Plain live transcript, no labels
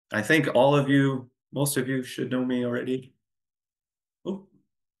I think all of you, most of you should know me already. Ooh.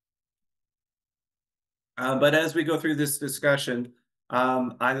 But as we go through this discussion,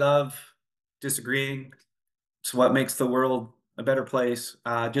 I love disagreeing. It's what makes the world a better place.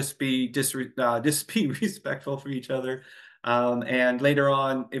 Just be respectful for each other. And later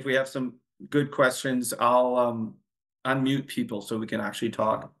on, if we have some good questions, I'll unmute people so we can actually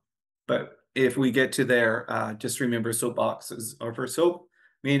talk. But if we get to there, just remember soapboxes are for soap,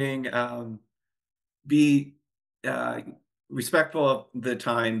 meaning be uh, respectful of the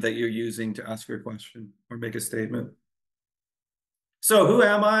time that you're using to ask your question or make a statement. So who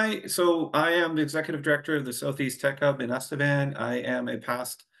am I? So I am the executive director of the Southeast Tech Hub in Estevan. I am a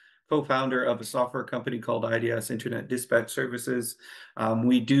past co-founder of a software company called IDS Internet Dispatch Services.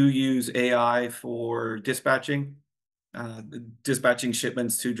 We do use AI for uh, dispatching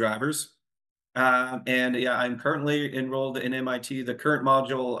shipments to drivers. And yeah, I'm currently enrolled in MIT. The current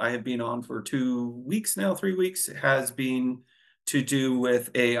module I have been on for 2 weeks now, 3 weeks, has been to do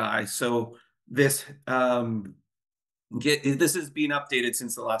with AI. So this this has been updated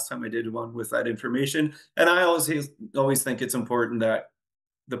since the last time I did one with that information. And I always think it's important that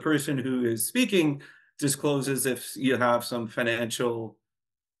the person who is speaking discloses if you have some financial,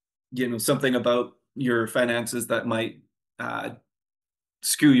 something about your finances that might uh,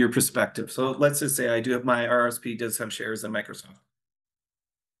 skew your perspective. So let's just say I do have my RSP does have shares in Microsoft.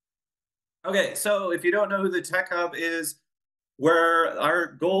 Okay, so if you don't know who the Tech Hub is, where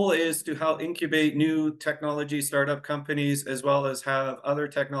our goal is to help incubate new technology startup companies, as well as have other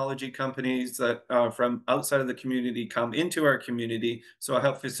technology companies that from outside of the community come into our community. So I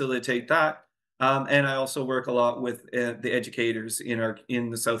help facilitate that. And I also work a lot with the educators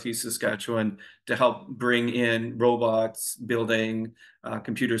in the Southeast Saskatchewan to help bring in robots, building,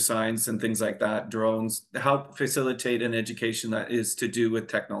 computer science, and things like that, drones, to help facilitate an education that is to do with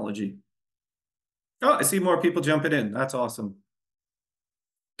technology. Oh, I see more people jumping in. That's awesome.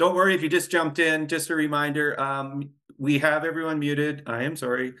 Don't worry if you just jumped in. Just a reminder, we have everyone muted. I am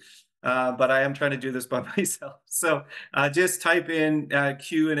sorry, but I am trying to do this by myself. So just type in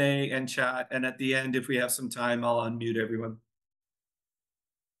Q&A and chat, and at the end, if we have some time, I'll unmute everyone.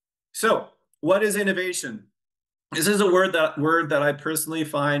 So what is innovation? This is a word that I personally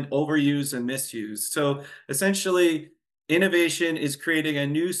find overused and misused. So essentially, innovation is creating a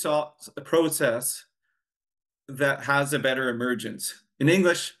new process that has a better emergence. In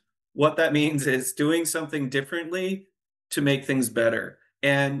English, what that means is doing something differently to make things better.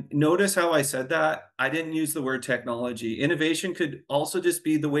 And notice how I said that. I didn't use the word technology. Innovation could also just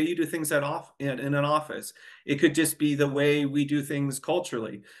be the way you do things in an office. It could just be the way we do things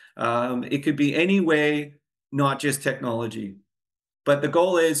culturally. It could be any way, not just technology. But the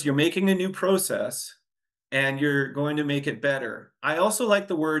goal is you're making a new process and you're going to make it better. I also like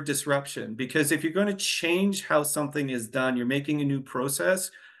the word disruption because if you're going to change how something is done, you're making a new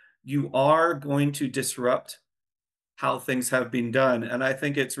process, you are going to disrupt how things have been done. And I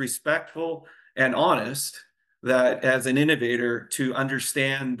think it's respectful and honest that as an innovator to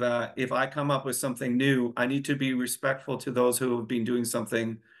understand that if I come up with something new, I need to be respectful to those who have been doing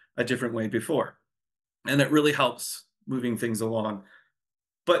something a different way before. And it really helps moving things along.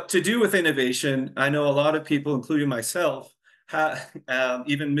 But to do with innovation, I know a lot of people, including myself,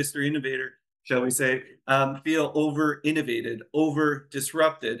 even Mr. Innovator, shall we say, feel over innovated, over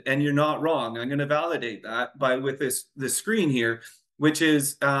disrupted, and you're not wrong. I'm going to validate that by with this screen here, which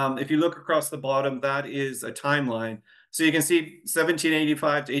is if you look across the bottom, that is a timeline. So you can see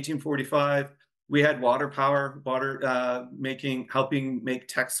 1785 to 1845. We had water power, helping make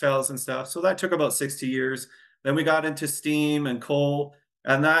textiles and stuff. So that took about 60 years. Then we got into steam and coal.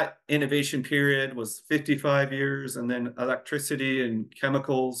 And that innovation period was 55 years, and then electricity and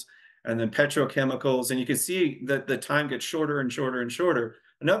chemicals, and then petrochemicals. And you can see that the time gets shorter and shorter and shorter.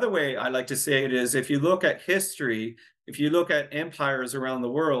 Another way I like to say it is if you look at history, if you look at empires around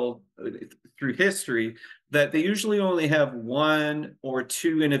the world through history, that they usually only have one or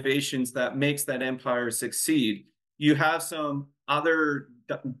two innovations that makes that empire succeed. You have some other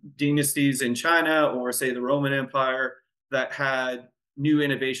dynasties in China or say the Roman Empire that had new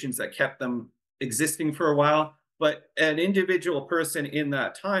innovations that kept them existing for a while. But an individual person in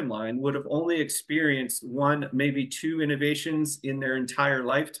that timeline would have only experienced one, maybe two innovations in their entire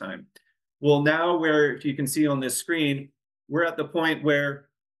lifetime. Well, now where, if you can see on this screen, we're at the point where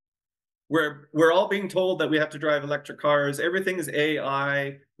we're all being told that we have to drive electric cars. Everything is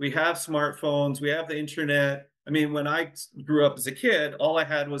AI. We have smartphones. We have the internet. I mean, when I grew up as a kid, all I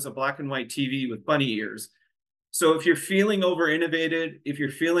had was a black and white TV with bunny ears. So if you're feeling over innovated, if you're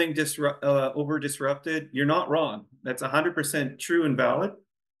feeling over disrupted, you're not wrong. That's 100% true and valid.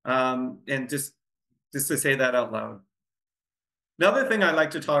 And just to say that out loud. Another thing I'd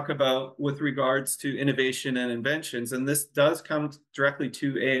like to talk about with regards to innovation and inventions, and this does come directly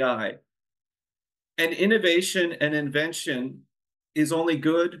to AI. And innovation and invention is only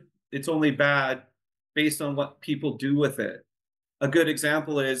good, it's only bad based on what people do with it. A good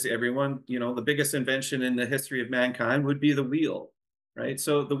example is everyone, the biggest invention in the history of mankind would be the wheel, right?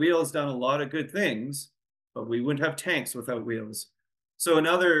 So the wheel has done a lot of good things, but we wouldn't have tanks without wheels. So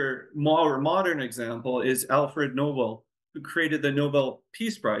another more modern example is Alfred Nobel, who created the Nobel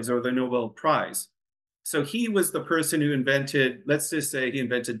Peace Prize or the Nobel Prize. So he was the person who invented, let's just say he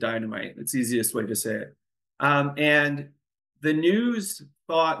invented dynamite. It's the easiest way to say it. And the news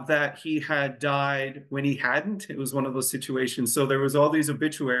thought that he had died when he hadn't. It was one of those situations. So there was all these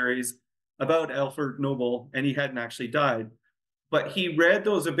obituaries about Alfred Nobel, and he hadn't actually died. But he read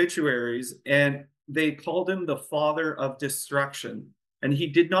those obituaries, and they called him the father of destruction. And he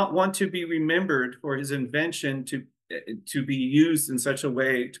did not want to be remembered for his invention to be used in such a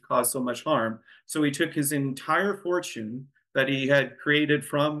way to cause so much harm. So he took his entire fortune that he had created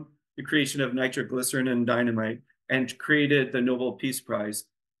from the creation of nitroglycerin and dynamite and created the Nobel Peace Prize.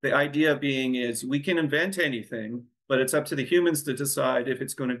 The idea being is we can invent anything, but it's up to the humans to decide if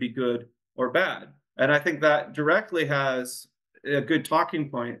it's going to be good or bad. And I think that directly has a good talking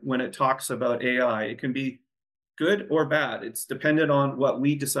point when it talks about AI. It can be good or bad. It's dependent on what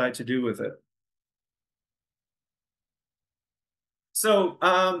we decide to do with it. So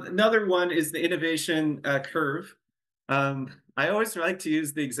another one is the innovation curve. I always like to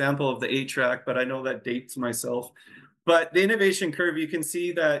use the example of the 8-track, but I know that dates myself. But the innovation curve, you can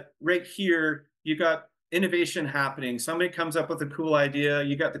see that right here, you got innovation happening. Somebody comes up with a cool idea.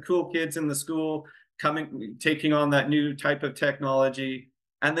 You got the cool kids in the school taking on that new type of technology.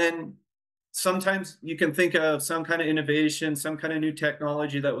 And then sometimes you can think of some kind of innovation, some kind of new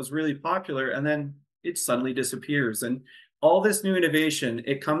technology that was really popular, and then it suddenly disappears. And all this new innovation,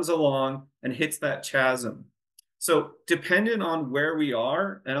 it comes along and hits that chasm. So depending on where we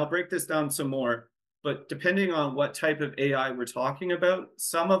are, and I'll break this down some more, but depending on what type of AI we're talking about,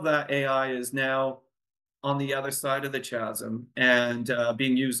 some of that AI is now on the other side of the chasm and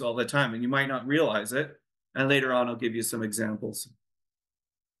being used all the time, and you might not realize it. And later on, I'll give you some examples.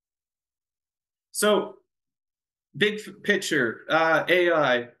 So big picture,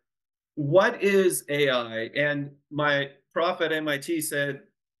 AI. What is AI? And my prof at MIT said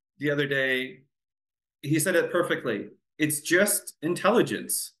the other day, he said it perfectly. It's just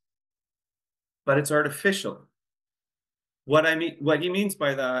intelligence, but it's artificial. What he means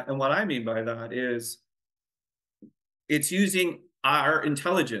by that, and what I mean by that is it's using our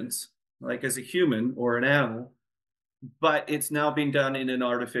intelligence, like as a human or an animal, but it's now being done in an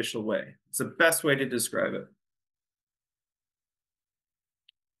artificial way. It's the best way to describe it.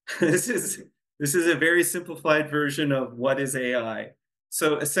 This is a very simplified version of what is AI.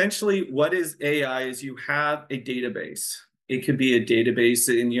 So essentially, what is AI is you have a database. It could be a database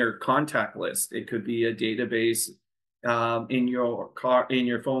in your contact list. It could be a database in your car, in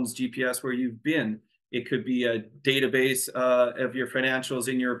your phone's GPS where you've been. It could be a database of your financials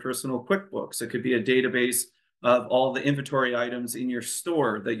in your personal QuickBooks. It could be a database of all the inventory items in your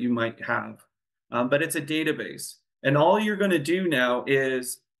store that you might have. But it's a database. And all you're going to do now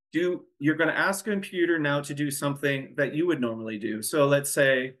is you're going to ask a computer now to do something that you would normally do. So let's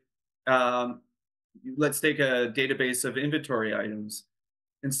say, let's take a database of inventory items.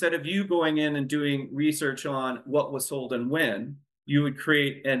 Instead of you going in and doing research on what was sold and when, you would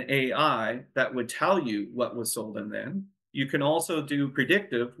create an AI that would tell you what was sold and when. You can also do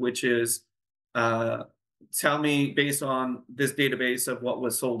predictive, which is tell me based on this database of what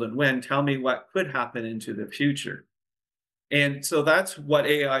was sold and when, tell me what could happen into the future. And so that's what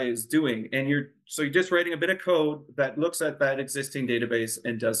AI is doing. And you're just writing a bit of code that looks at that existing database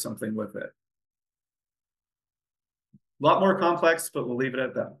and does something with it. A lot more complex, but we'll leave it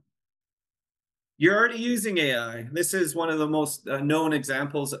at that. You're already using AI. This is one of the most known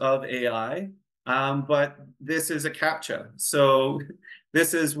examples of AI, but this is a CAPTCHA. So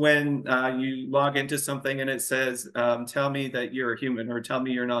this is when you log into something and it says, tell me that you're a human or tell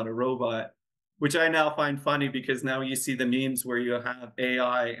me you're not a robot, which I now find funny because now you see the memes where you have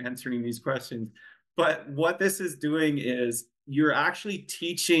AI answering these questions. But what this is doing is you're actually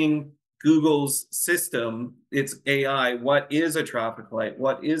teaching Google's system, its AI, what is a traffic light,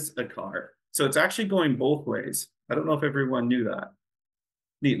 what is a car. So it's actually going both ways. I don't know if everyone knew that.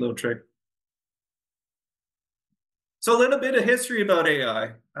 Neat little trick. So a little bit of history about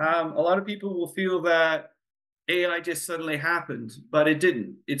AI. A lot of people will feel that AI just suddenly happened, but it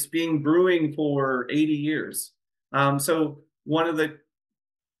didn't. It's been brewing for 80 years. So one of the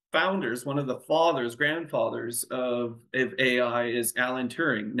founders, one of the fathers, grandfathers of AI is Alan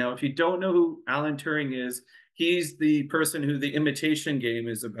Turing. Now, if you don't know who Alan Turing is, he's the person who The Imitation Game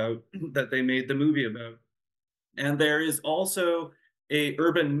is about, that they made the movie about. And there is also a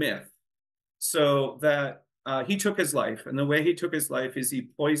urban myth. So that he took his life, and the way he took his life is he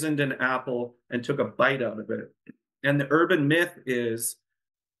poisoned an apple and took a bite out of it. And the urban myth is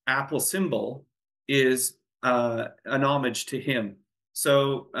apple symbol is an homage to him.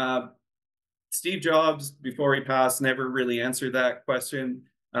 So Steve Jobs, before he passed, never really answered that question.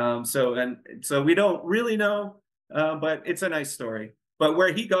 So we don't really know, but it's a nice story. But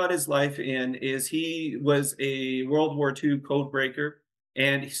where he got his life in is he was a World War II code breaker.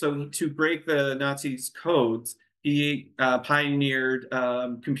 And so to break the Nazis' codes, he pioneered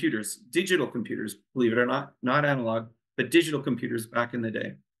computers, digital computers, believe it or not analog, but digital computers back in the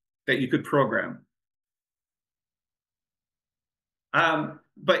day that you could program.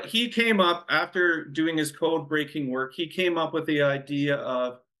 But he came up, after doing his code breaking work, he came up with the idea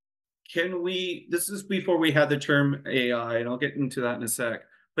of, this is before we had the term AI, and I'll get into that in a sec,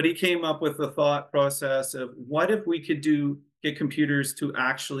 but he came up with the thought process of, what if we could get computers to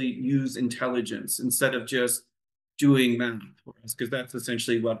actually use intelligence instead of just doing math for us, because that's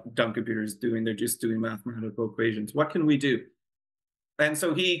essentially what dumb computers are doing. They're just doing mathematical equations. What can we do? And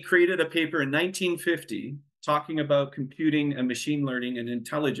so he created a paper in 1950 talking about computing and machine learning and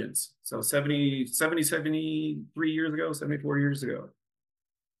intelligence. So 73 years ago, 74 years ago.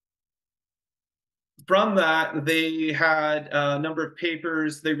 From that, they had a number of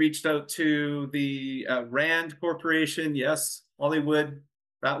papers. They reached out to the Rand Corporation. Yes, Hollywood,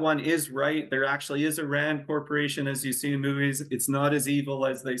 that one is right. There actually is a Rand Corporation, as you see in movies. It's not as evil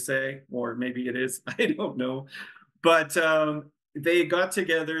as they say, or maybe it is. I don't know. But they got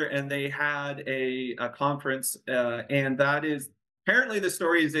together and they had a conference, and that is, apparently the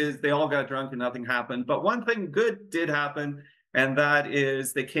stories is they all got drunk and nothing happened. But one thing good did happen, and that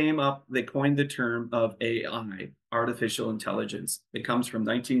is they coined the term of AI, artificial intelligence. It comes from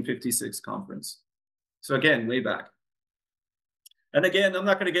 1956 conference. So again, way back. And again, I'm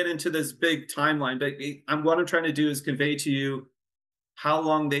not going to get into this big timeline, but what I'm trying to do is convey to you how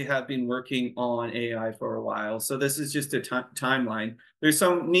long they have been working on AI for a while. So this is just a timeline. There's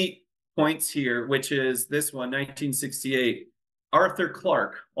some neat points here, which is this one, 1968. Arthur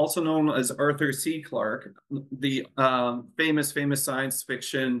Clarke, also known as Arthur C. Clarke, the famous science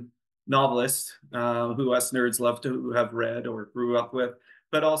fiction novelist, who us nerds love to have read or grew up with,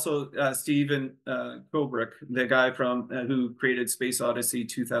 but also Stephen Kubrick, the guy from who created Space Odyssey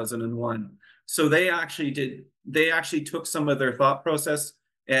 2001. So they actually took some of their thought process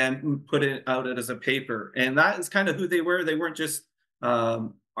and put it out as a paper. And that is kind of who they were. They weren't just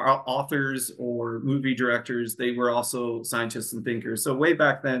authors or movie directors. They were also scientists and thinkers. So way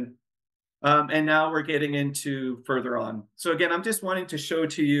back then. And now we're getting into further on. So again, I'm just wanting to show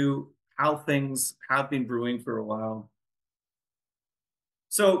to you how things have been brewing for a while.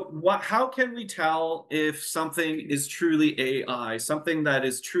 So how can we tell if something is truly AI, something that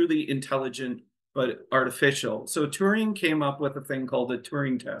is truly intelligent but artificial? So Turing came up with a thing called the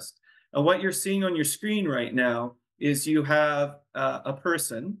Turing test. And what you're seeing on your screen right now is you have a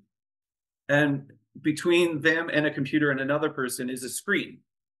person, and between them and a computer and another person is a screen,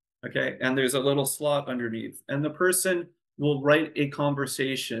 okay? And there's a little slot underneath. And the person will write a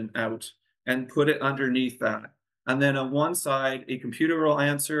conversation out and put it underneath that. And then on one side, a computer will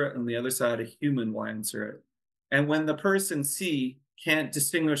answer it, and on the other side, a human will answer it. And when the person C can't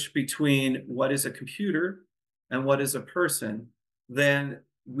distinguish between what is a computer and what is a person, then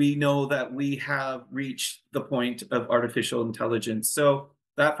we know that we have reached the point of artificial intelligence. So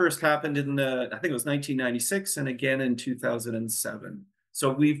that first happened in I think it was 1996, and again in 2007.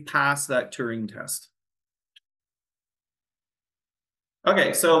 So we've passed that Turing test.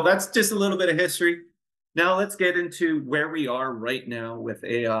 Okay, so that's just a little bit of history. Now let's get into where we are right now with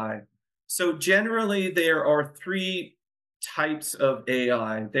AI. So generally, there are three types of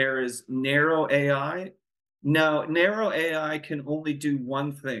AI. There is narrow AI. Now, narrow AI can only do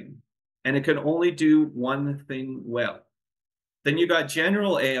one thing, and it can only do one thing well. Then you got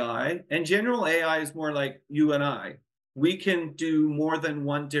general AI, and general AI is more like you and I. We can do more than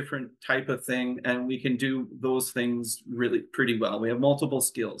one different type of thing, and we can do those things really pretty well. We have multiple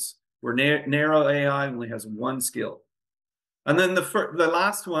skills. Where narrow AI only has one skill. And then the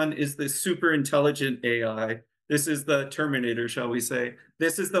last one is the super intelligent AI. This is the Terminator, shall we say.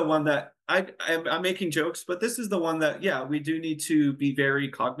 This is the one that I'm making jokes, but this is the one that, yeah, we do need to be very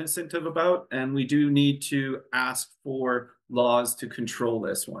cognizant of about, and we do need to ask for laws to control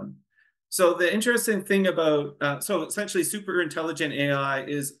this one. So the interesting thing about, so essentially super intelligent AI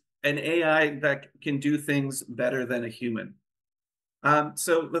is an AI that can do things better than a human.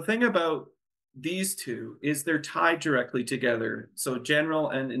 So the thing about these two is they're tied directly together. So general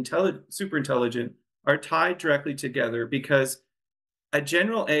and super intelligent are tied directly together because a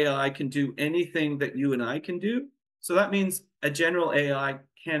general AI can do anything that you and I can do. So that means a general AI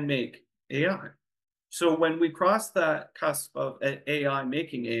can make AI. So when we cross that cusp of AI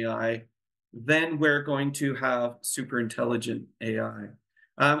making AI, then we're going to have super intelligent AI.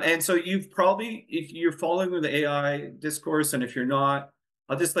 And so you've probably, if you're following the AI discourse, and if you're not,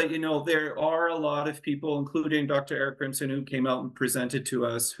 I'll just let you know there are a lot of people, including Dr. Eric Grimson, who came out and presented to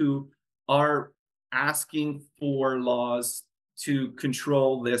us, who are asking for laws to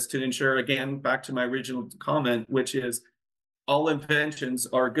control this, to ensure, again, back to my original comment, which is all inventions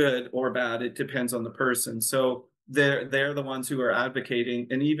are good or bad. It depends on the person. So they're the ones who are advocating,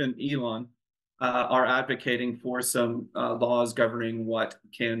 and even Elon are advocating for some laws governing what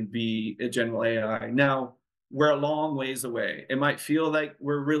can be a general AI. Now, we're a long ways away. It might feel like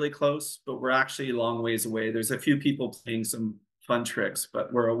we're really close, but we're actually a long ways away. There's a few people playing some fun tricks,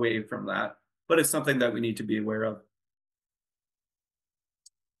 but we're away from that. But it's something that we need to be aware of.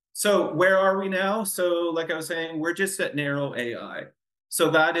 So where are we now? So like I was saying, we're just at narrow AI. So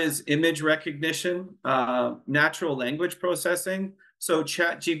that is image recognition, natural language processing. So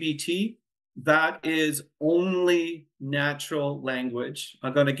ChatGPT, that is only natural language.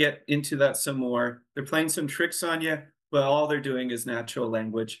 I'm going to get into that some more. They're playing some tricks on you, but all they're doing is natural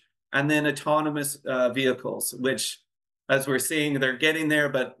language. And then autonomous vehicles, which, as we're seeing, they're getting there,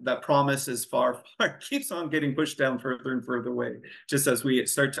 but that promise is far, far, keeps on getting pushed down further and further away, just as we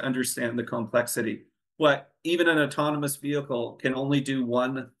start to understand the complexity. But even an autonomous vehicle can only do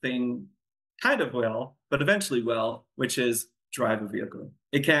one thing kind of well, but eventually well, which is drive a vehicle.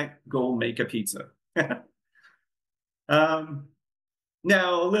 It can't go make a pizza.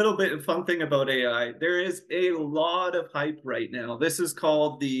 Now, a little bit of fun thing about AI. There is a lot of hype right now. This is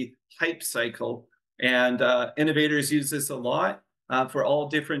called the hype cycle. And innovators use this a lot for all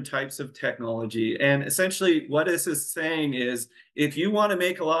different types of technology. And essentially, what this is saying is, if you want to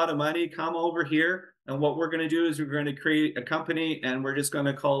make a lot of money, come over here. And what we're going to do is we're going to create a company, and we're just going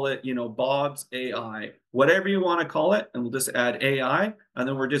to call it, Bob's AI, whatever you want to call it. And we'll just add AI. And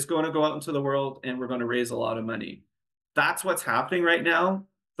then we're just going to go out into the world, and we're going to raise a lot of money. That's what's happening right now.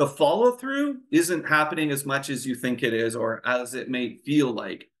 The follow through isn't happening as much as you think it is, or as it may feel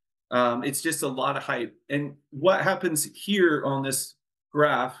like. It's just a lot of hype. And what happens here on this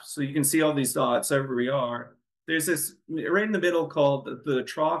graph, so you can see all these dots everywhere we are, there's this right in the middle called the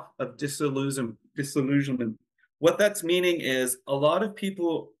trough of disillusionment. What that's meaning is a lot of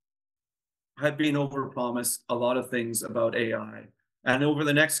people have been overpromised a lot of things about AI. And over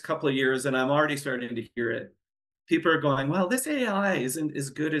the next couple of years, and I'm already starting to hear it, people are going, well, this AI isn't as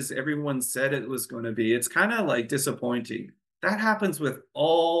good as everyone said it was going to be. It's kind of like disappointing. That happens with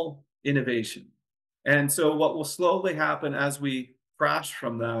all innovation. And so what will slowly happen as we crash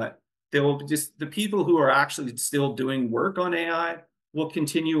from that, there will be just the people who are actually still doing work on AI will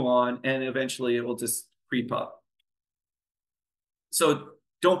continue on, and eventually it will just creep up. So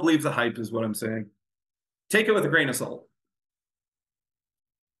don't believe the hype is what I'm saying. Take it with a grain of salt.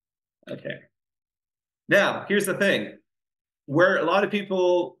 Okay. Now, here's the thing. Where a lot of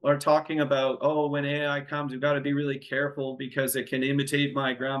people are talking about, oh, when AI comes, we've got to be really careful because it can imitate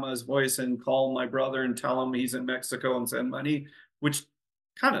my grandma's voice and call my brother and tell him he's in Mexico and send money, which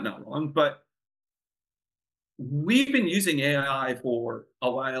kind of not wrong, but we've been using AI for a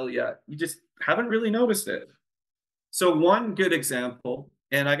while yet. You just haven't really noticed it. So one good example,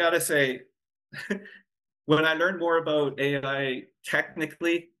 and I got to say, when I learned more about AI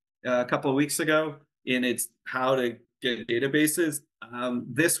technically a couple of weeks ago, in its how to get databases,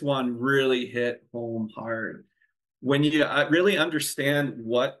 this one really hit home hard. When you really understand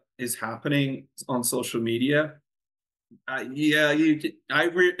what is happening on social media, yeah,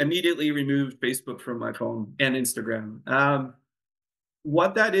 immediately removed Facebook from my phone and Instagram.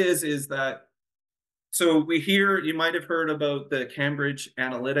 What that is that, so we hear, you might have heard about the Cambridge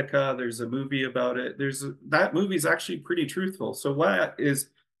Analytica. There's a movie about it. That movie is actually pretty truthful. So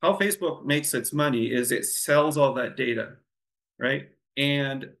how Facebook makes its money is it sells all that data, right?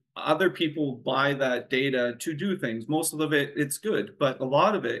 And other people buy that data to do things. Most of it, it's good, but a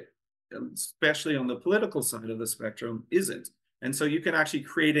lot of it, especially on the political side of the spectrum, isn't. And so you can actually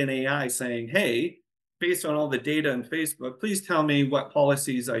create an AI saying, hey, based on all the data in Facebook, please tell me what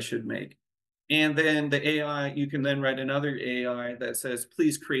policies I should make. And then the AI, you can then write another AI that says,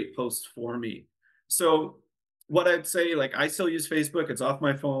 please create posts for me. So what I'd say, like I still use Facebook, it's off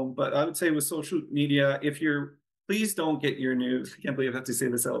my phone, but I would say with social media, if you're please don't get your news. I can't believe I have to say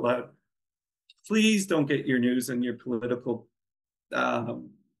this out loud. Please don't get your news and your political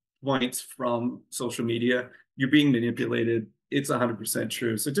points from social media. You're being manipulated. It's 100%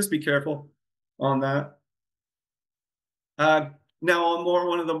 true. So just be careful on that. Now, on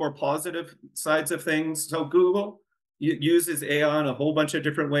one of the more positive sides of things, so Google uses AI in a whole bunch of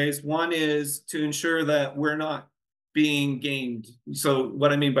different ways. One is to ensure that we're not being gamed. So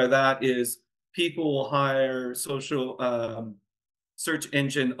what I mean by that is people will hire social search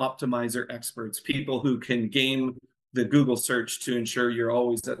engine optimizer experts, people who can game the Google search to ensure you're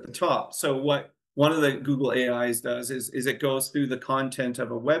always at the top. So what one of the Google AIs does is it goes through the content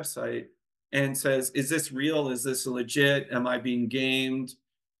of a website and says, is this real? Is this legit? Am I being gamed?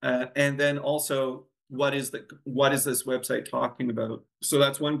 And then also, what is this website talking about? So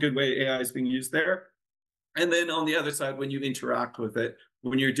that's one good way AI is being used there. And then on the other side, when you interact with it,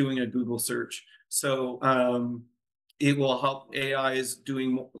 when you're doing a Google search. So it will help. AI is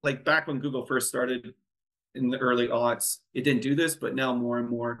doing, like back when Google first started in the early aughts, it didn't do this, but now more and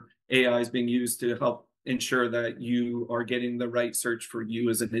more AI is being used to help ensure that you are getting the right search for you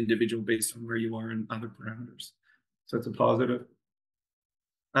as an individual based on where you are and other parameters. So it's a positive.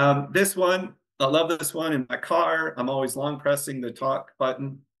 This one, I love this one. In my car, I'm always long pressing the talk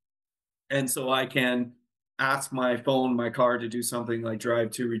button. And so I can ask my phone, my car to do something like drive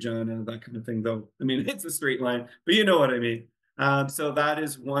to Regina, that kind of thing, though. I mean, it's a straight line, but you know what I mean. So that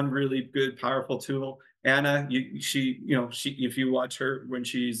is one really good, powerful tool. Anna, if you watch her when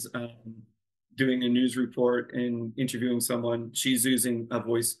she's doing a news report and interviewing someone, she's using a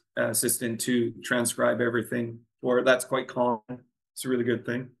voice assistant to transcribe everything for her. That's quite common. It's a really good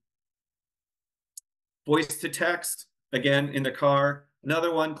thing. Voice to text, again, in the car.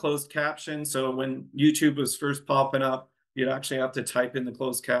 Another one, closed caption. So when YouTube was first popping up, you'd actually have to type in the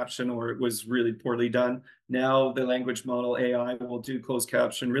closed caption or it was really poorly done. Now the language model AI will do closed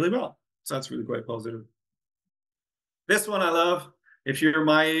caption really well. So that's really quite positive. This one I love. If you're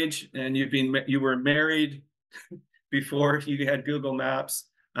my age and you were married before you had Google Maps,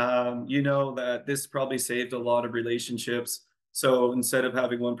 you know that this probably saved a lot of relationships. So instead of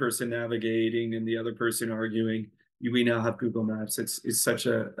having one person navigating and the other person arguing, we now have Google Maps. It's such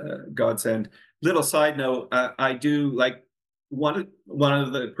a godsend. Little side note, I do like one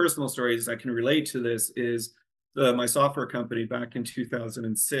of the personal stories I can relate to this is my software company back in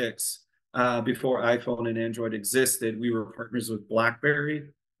 2006. Before iPhone and Android existed, we were partners with BlackBerry,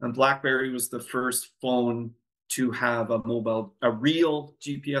 and BlackBerry was the first phone to have a real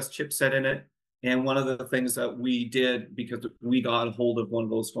GPS chipset in it. And one of the things that we did, because we got a hold of one of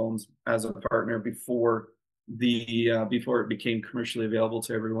those phones as a partner before it became commercially available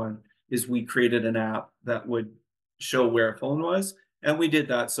to everyone, is we created an app that would show where a phone was, and we did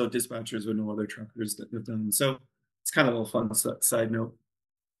that so dispatchers would know other truckers that have done. So it's kind of a fun side note.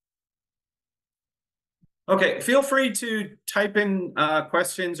 Okay, feel free to type in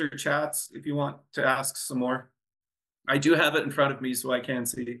questions or chats if you want to ask some more. I do have it in front of me so I can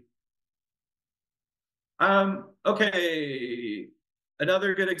see. Okay,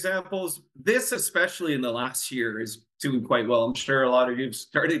 another good examples. This, especially in the last year, is doing quite well. I'm sure a lot of you have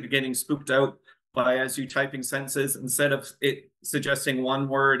started getting spooked out by, as you typing sentences, instead of it suggesting one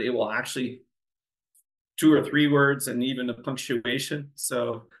word, it will actually 2 or 3 words and even a punctuation.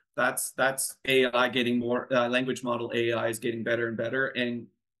 So that's AI getting more, language model AI is getting better and better and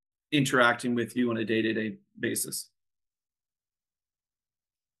interacting with you on a day-to-day basis.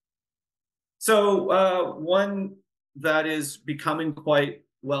 So one that is becoming quite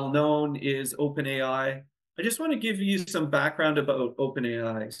well known is OpenAI. I just want to give you some background about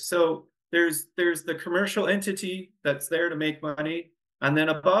OpenAI. So there's the commercial entity that's there to make money, and then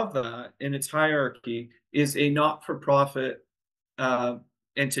above that in its hierarchy is a not-for-profit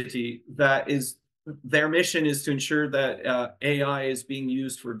entity that is, their mission is to ensure that AI is being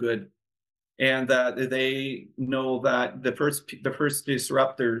used for good, and that they know that the first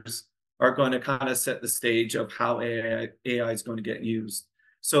disruptors are going to kind of set the stage of how AI is going to get used.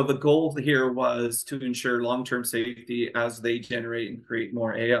 So the goal here was to ensure long-term safety as they generate and create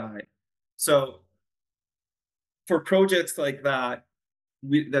more AI. So for projects like that,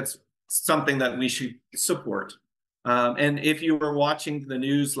 that's something that we should support. And if you were watching the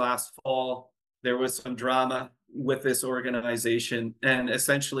news last fall, there was some drama with this organization. And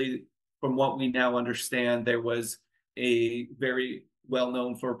essentially, from what we now understand, there was a very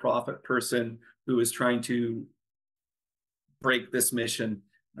well-known for-profit person who was trying to break this mission,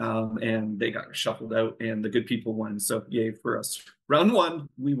 and they got shuffled out, and the good people won. So yay for us. Round 1,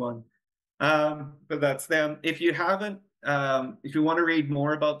 we won. But that's them. If you haven't, if you want to read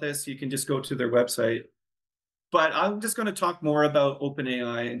more about this, you can just go to their website. But I'm just going to talk more about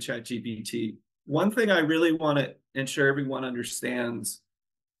OpenAI and ChatGPT. One thing I really want to ensure everyone understands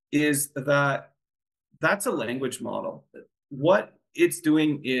is that that's a language model. What it's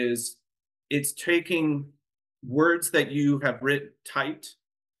doing is it's taking words that you have typed,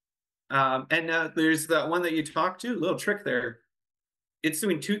 and there's that one that you talked to, little trick there. It's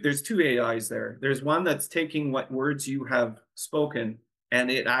doing there's two AIs there. There's one that's taking what words you have spoken and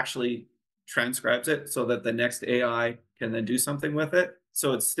it actually transcribes it so that the next AI can then do something with it.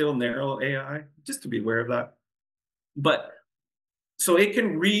 So it's still narrow AI, just to be aware of that. But so it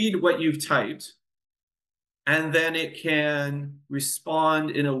can read what you've typed and then it can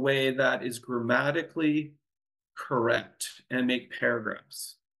respond in a way that is grammatically correct and make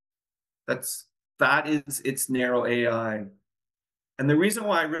paragraphs. That is its narrow AI. And the reason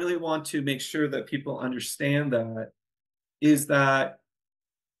why I really want to make sure that people understand that is that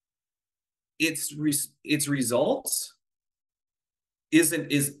its results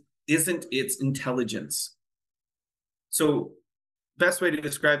isn't its intelligence. So best way to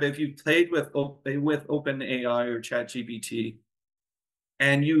describe it, if you played with OpenAI or ChatGPT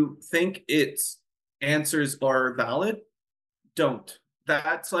and you think its answers are valid, don't.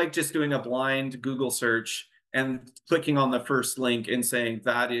 That's like just doing a blind Google search and clicking on the first link and saying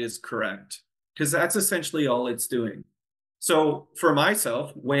that is correct, because that's essentially all it's doing. So for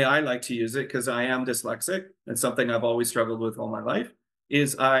myself, way I like to use it, because I am dyslexic, and something I've always struggled with all my life,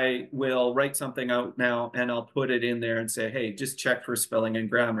 is I will write something out now and I'll put it in there and say, hey, just check for spelling and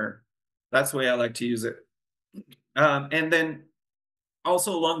grammar. That's the way I like to use it. And then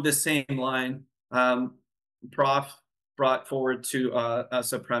also along the same line, Prof brought forward to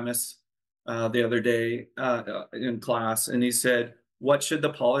us a premise the other day in class, and he said, what should the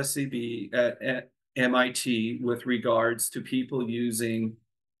policy be at MIT with regards to people using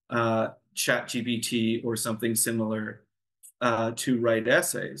ChatGPT or something similar to write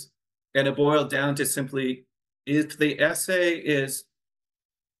essays? And it boiled down to simply, if the essay is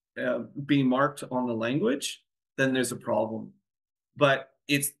being marked on the language, then there's a problem. But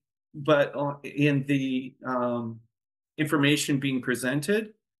in the information being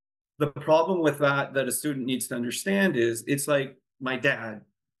presented, the problem with that a student needs to understand is, it's like my dad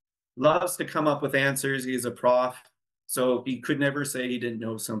loves to come up with answers. He's a prof, so he could never say he didn't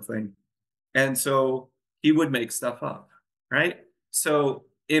know something. And so he would make stuff up, right? So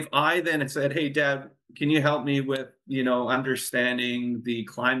if I then said, hey, Dad, can you help me with, understanding the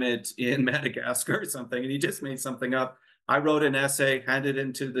climate in Madagascar or something, and he just made something up, I wrote an essay, handed it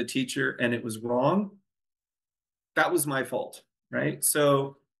into the teacher, and it was wrong, that was my fault, right?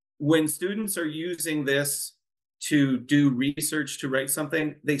 So when students are using this to do research to write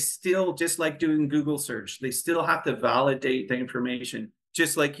something, they still, just like doing Google search, they still have to validate the information,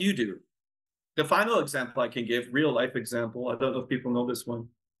 just like you do. The final example I can give, real life example, I don't know if people know this one,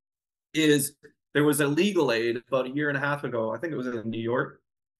 is there was a legal aid about a year and a half ago, I think it was in New York,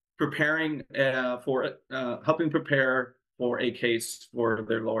 preparing helping prepare for a case for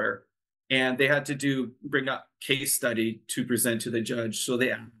their lawyer. And they had to bring up case study to present to the judge. So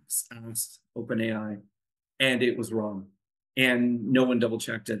they asked OpenAI, and it was wrong. And no one double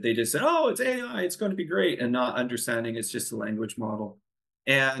checked it. They just said, oh, it's AI, it's going to be great, and not understanding it's just a language model.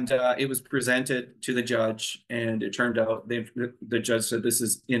 And it was presented to the judge, and it turned out the judge said this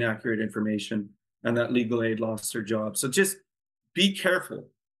is inaccurate information, and that legal aid lost her job. So just be careful.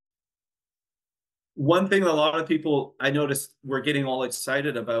 One thing a lot of people I noticed were getting all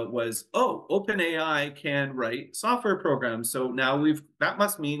excited about was, oh, OpenAI can write software programs. So now that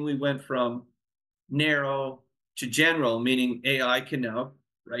must mean we went from narrow to general, meaning AI can now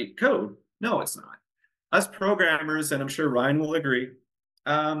write code. No, it's not. Us programmers, and I'm sure Ryan will agree,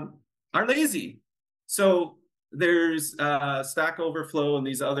 are lazy. So there's Stack Overflow and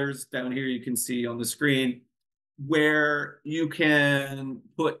these others down here you can see on the screen where you can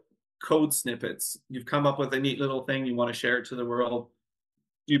put code snippets. You've come up with a neat little thing, you want to share it to the world,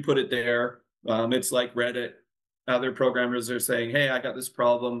 you put it there. It's like Reddit. Other programmers are saying, hey, I got this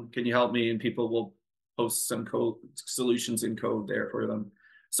problem, can you help me? And people will post some code solutions in code there for them.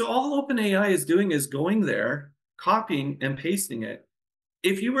 So all OpenAI is doing is going there, copying and pasting it.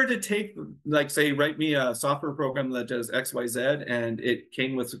 If you were to take, like, say, write me a software program that does XYZ and it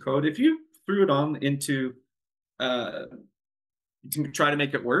came with the code, if you threw it on into to try to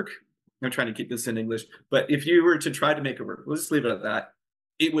make it work, I'm trying to keep this in English, but if you were to try to make it work, we'll just leave it at that,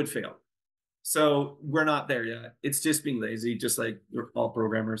 it would fail. So we're not there yet. It's just being lazy, just like all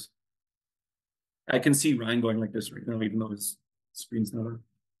programmers. I can see Ryan going like this right now, even though his screen's not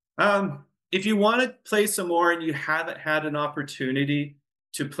on. If you want to play some more and you haven't had an opportunity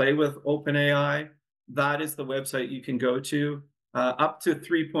to play with OpenAI, that is the website you can go to. Up to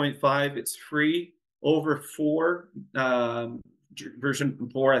 3.5, it's free. Over 4, version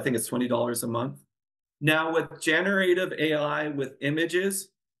 4, I think it's $20 a month. Now with generative AI with images,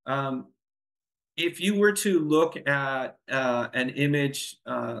 if you were to look at an image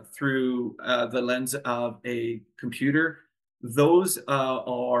through the lens of a computer, those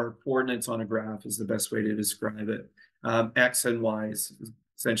are coordinates on a graph is the best way to describe it. X and Y's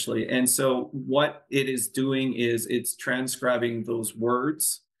essentially. And so what it is doing is it's transcribing those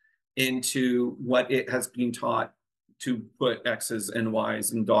words into what it has been taught to put X's and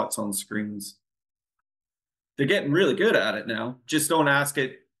Y's and dots on screens. They're getting really good at it now. Just don't ask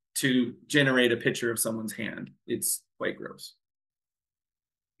it to generate a picture of someone's hand. It's quite gross.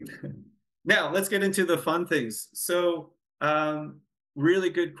 Now, let's get into the fun things. So, really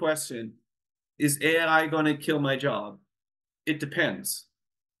good question. Is AI going to kill my job? It depends.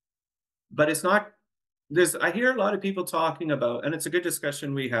 But it's not, I hear a lot of people talking about, and it's a good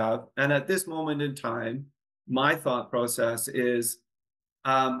discussion we have. And at this moment in time, my thought process is,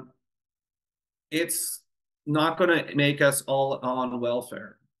 it's not going to make us all on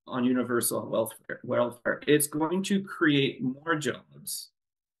welfare, on universal welfare. It's going to create more jobs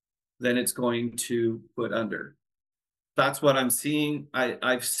than it's going to put under. That's what I'm seeing.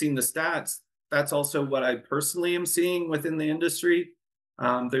 I've seen the stats. That's also what I personally am seeing within the industry.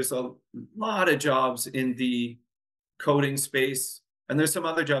 There's a lot of jobs in the coding space, and there's some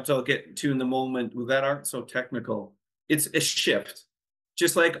other jobs I'll get to in the moment that aren't so technical. It's a shift,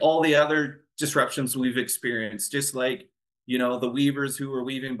 just like all the other disruptions we've experienced, just like, you know, the weavers who were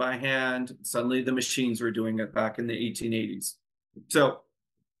weaving by hand, suddenly the machines were doing it back in the 1880s. So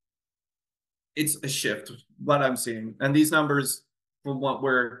it's a shift, what I'm seeing. And these numbers, from what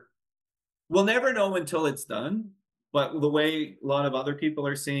we'll never know until it's done, but the way a lot of other people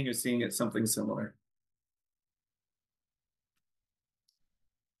are seeing it something similar.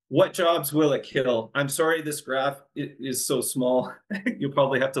 What jobs will it kill? I'm sorry, this graph is so small. You'll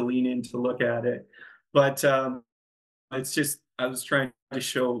probably have to lean in to look at it. But it's just, I was trying to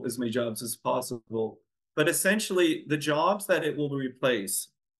show as many jobs as possible. But essentially, the jobs that it will replace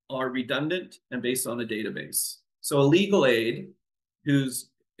are redundant and based on a database. So a legal aid, is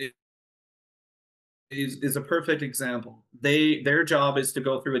a perfect example. Their job is to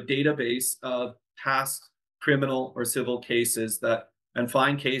go through a database of past criminal or civil cases and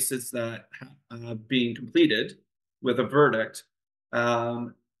find cases that being completed with a verdict,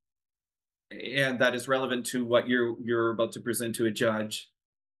 and that is relevant to what you're about to present to a judge.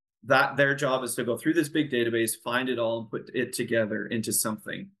 That their job is to go through this big database, find it all, and put it together into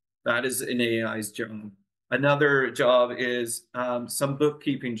something. That is an AI's job. Another job is some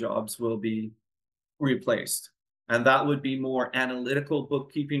bookkeeping jobs will be replaced. And that would be more analytical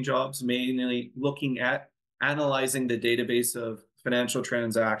bookkeeping jobs, mainly looking at analyzing the database of financial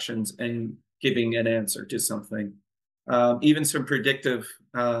transactions and giving an answer to something. Even some predictive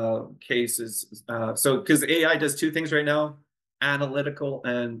cases. So, because AI does two things right now, analytical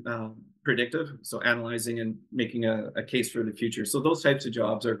and predictive. So analyzing and making a case for the future. So those types of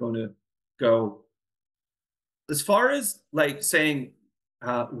jobs are going to go. As far as like saying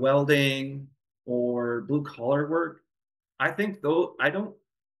welding or blue collar work, I don't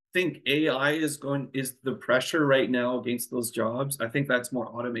think AI is the pressure right now against those jobs. I think that's more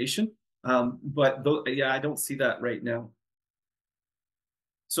automation. But yeah, I don't see that right now.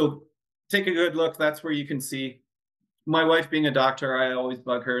 So take a good look. That's where you can see. My wife being a doctor, I always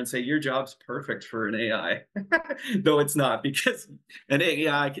bug her and say, your job's perfect for an AI. Though it's not, because an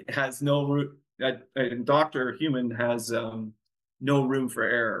AI has no a doctor, human has no room for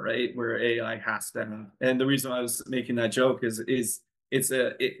error, right? Where AI has to have. And the reason I was making that joke is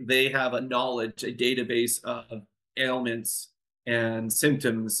they have a knowledge, a database of ailments and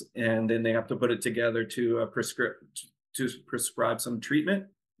symptoms, and then they have to put it together to prescribe some treatment.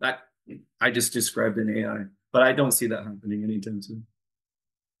 That I just described an AI. But I don't see that happening anytime soon.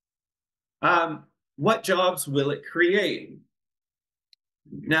 What jobs will it create?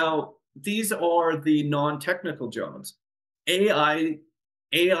 Now, these are the non-technical jobs. AI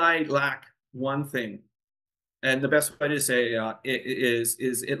lack one thing, and the best way to say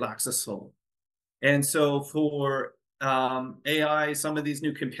it lacks a soul. And so for AI, some of these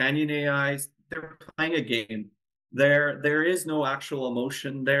new companion AIs, they're playing a game. There is no actual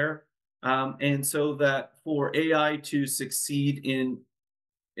emotion there. And so that for AI to succeed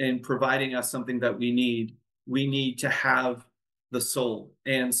in providing us something that we need to have the soul.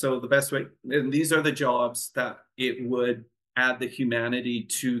 And so the best way, and these are the jobs that it would add the humanity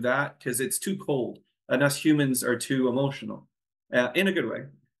to that, because it's too cold, and us humans are too emotional, in a good way.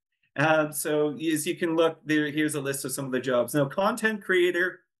 So as you can look there, here's a list of some of the jobs. Now, content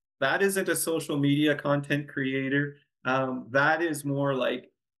creator, that isn't a social media content creator. That is more like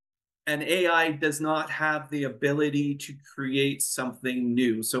an AI does not have the ability to create something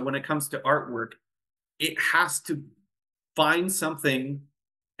new. So when it comes to artwork, it has to find something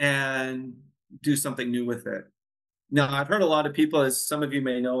and do something new with it. Now, I've heard a lot of people, as some of you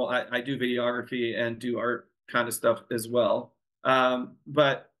may know, I do videography and do art kind of stuff as well.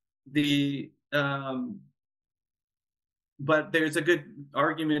 But the but there's a good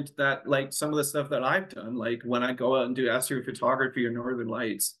argument that like some of the stuff that I've done, like when I go out and do astrophotography or Northern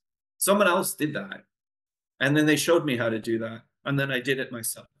Lights, someone else did that. And then they showed me how to do that. And then I did it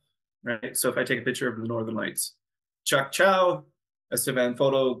myself. Right. So if I take a picture of the Northern Lights, Chuck Chow, Estevan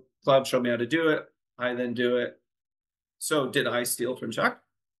Photo Club showed me how to do it. I then do it. So did I steal from Chuck?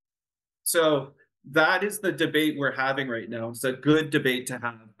 So that is the debate we're having right now. It's a good debate to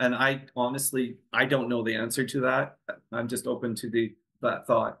have. And I honestly, I don't know the answer to that. I'm just open to that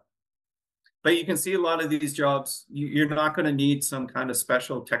thought. But you can see a lot of these jobs, you're not going to need some kind of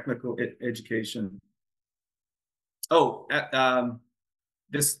special technical education. Oh,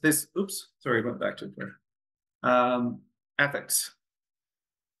 oops, sorry, I went back to it there. Ethics.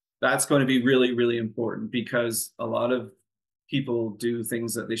 That's going to be really, really important because a lot of people do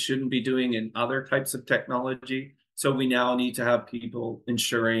things that they shouldn't be doing in other types of technology. So we now need to have people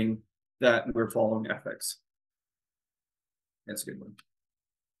ensuring that we're following ethics. That's a good one.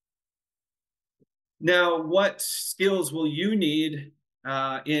 Now, what skills will you need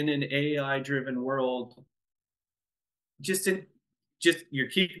in an AI-driven world? Just you're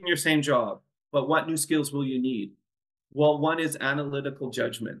keeping your same job, but what new skills will you need? Well, one is analytical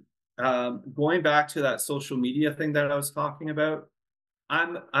judgment. Going back to that social media thing that I was talking about,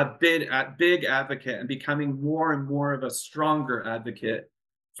 I'm a big advocate and becoming more and more of a stronger advocate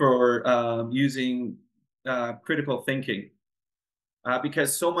for using critical thinking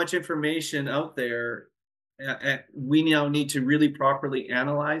because so much information out there, we now need to really properly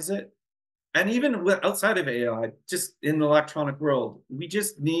analyze it. And even outside of AI, just in the electronic world, we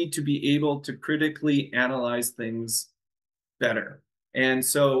just need to be able to critically analyze things better. And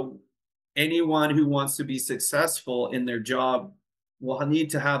so anyone who wants to be successful in their job will need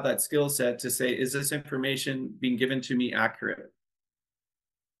to have that skill set to say, is this information being given to me accurate?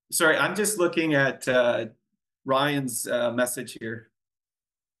 Sorry, I'm just looking at Ryan's message here.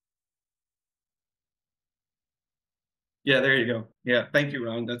 Yeah, there you go. Yeah, thank you,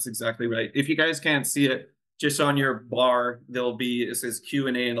 Ryan. That's exactly right. If you guys can't see it, just on your bar, there'll be, it says Q&A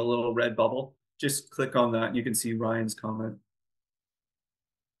in a little red bubble. Just click on that and you can see Ryan's comment.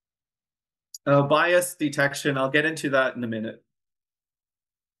 Bias detection, I'll get into that in a minute.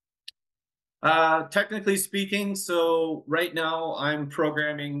 Technically speaking, so right now I'm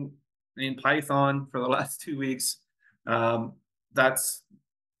programming in Python for the last 2 weeks. That's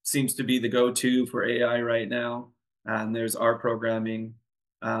seems to be the go-to for AI right now. And there's R programming.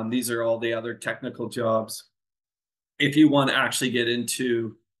 These are all the other technical jobs. If you want to actually get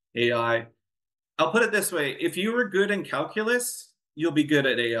into AI, I'll put it this way. If you were good in calculus, you'll be good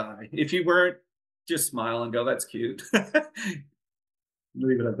at AI. If you weren't, just smile and go, that's cute.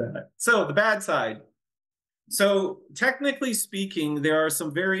 Leave it at that. So the bad side. So technically speaking, there are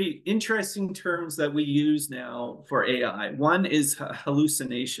some very interesting terms that we use now for AI. One is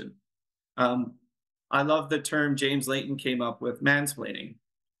hallucination. I love the term James Layton came up with, mansplaining.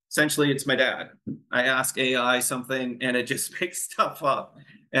 Essentially, it's my dad. I ask AI something and it just makes stuff up.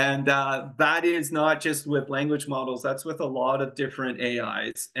 And that is not just with language models, that's with a lot of different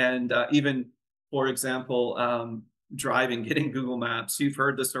AIs. And even, for example, driving, getting Google Maps. You've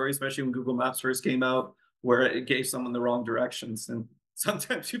heard the story, especially when Google Maps first came out, where it gave someone the wrong directions. And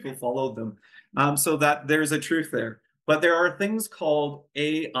sometimes people followed them. So that there's a truth there. But there are things called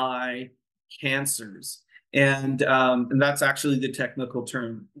AI cancers. And that's actually the technical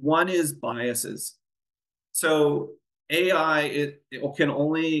term. One is biases. So AI it can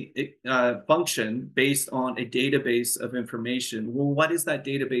only function based on a database of information. Well, what is that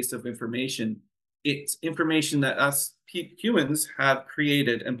database of information? It's information that us humans have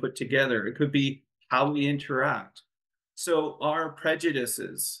created and put together. It could be how we interact. So our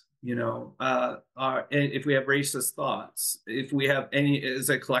prejudices, you know, if we have racist thoughts, if we have any as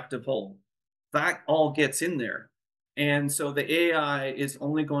a collective whole, that all gets in there. And so the AI is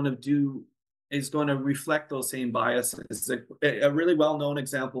only going to reflect those same biases. A really well-known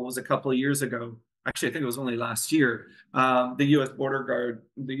example was a couple of years ago. Actually, I think it was only last year. The U.S. Border Guard,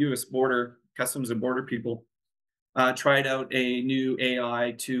 the U.S. Border Customs and Border people tried out a new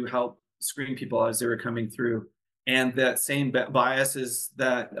AI to help screen people as they were coming through. and that same biases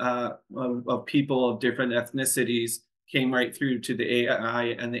that of people of different ethnicities came right through to the AI,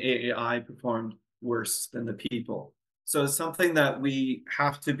 and the AI performed worse than the people. So it's something that we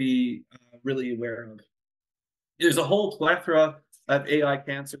have to be really aware of. There's a whole plethora of AI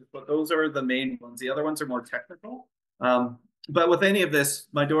cancers, but those are the main ones. The other ones are more technical. But with any of this,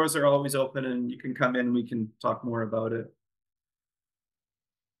 my doors are always open, and you can come in and we can talk more about it.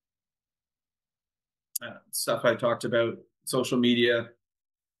 Stuff I talked about, social media,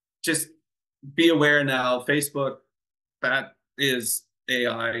 just be aware now. Facebook, that is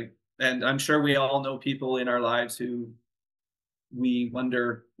AI. And I'm sure we all know people in our lives who we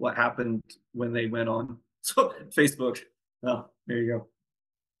wonder what happened when they went on. So Facebook, oh, there you go.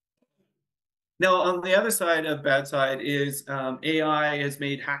 Now, on the other side of bad side is AI has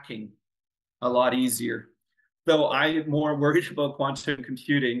made hacking a lot easier. Though I'm more worried about quantum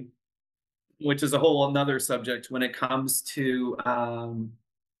computing, which is a whole another subject when it comes to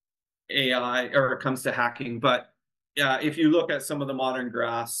AI, or it comes to hacking. But if you look at some of the modern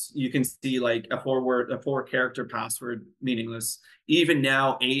graphs, you can see like a 4-character password, meaningless. Even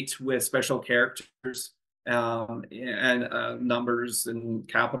now, 8 with special characters and numbers and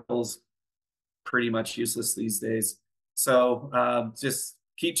capitals, pretty much useless these days. So just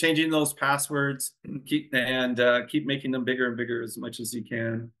keep changing those passwords, keep making them bigger and bigger as much as you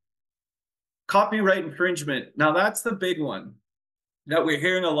can. Copyright infringement. Now that's the big one that we're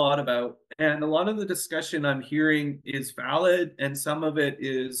hearing a lot about. And a lot of the discussion I'm hearing is valid, and some of it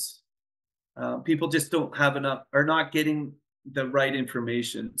is people just don't have enough, or not getting the right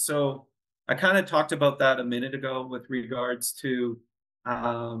information. So I kind of talked about that a minute ago with regards to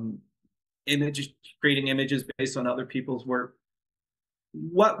creating images based on other people's work.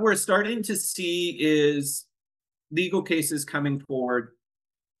 What we're starting to see is legal cases coming forward,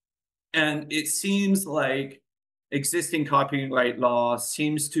 and it seems like existing copyright law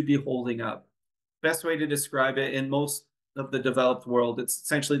seems to be holding up. Best way to describe it, in most of the developed world, it's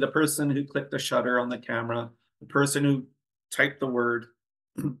essentially the person who clicked the shutter on the camera, the person who typed the word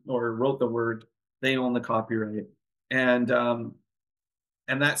or wrote the word, they own the copyright. And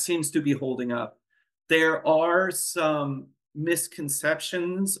that seems to be holding up. There are some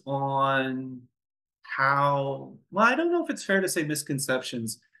misconceptions on how, well, I don't know if it's fair to say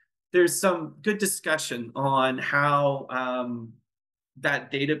misconceptions. There's some good discussion on how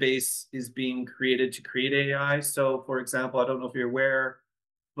that database is being created to create AI. So, for example, I don't know if you're aware,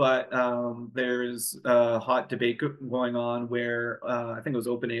 but there's a hot debate going on where I think it was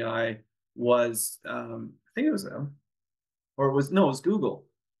OpenAI was, I think it was, or it was, no, it was Google,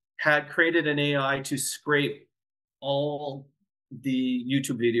 had created an AI to scrape all the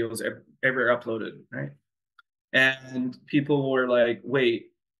YouTube videos ever uploaded, right? And people were like, wait,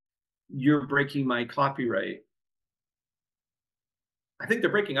 you're breaking my copyright. I think they're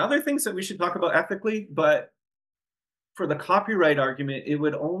breaking other things that we should talk about ethically, but for the copyright argument, it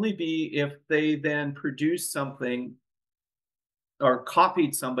would only be if they then produced something or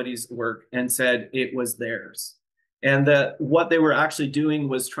copied somebody's work and said it was theirs. And that what they were actually doing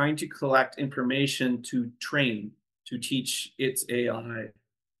was trying to collect information to train, to teach its AI.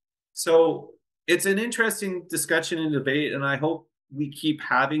 So it's an interesting discussion and debate, and I hope we keep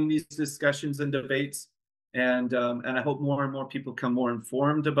having these discussions and debates. And I hope more and more people become more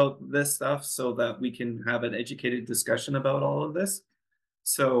informed about this stuff so that we can have an educated discussion about all of this.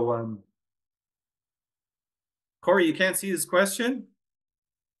 So, Corey, you can't see his question?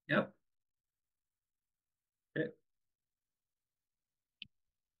 Yep. Okay.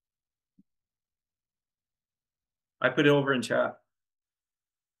 I put it over in chat.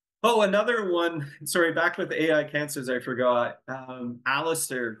 Oh, another one. Sorry, back with AI cancers, I forgot.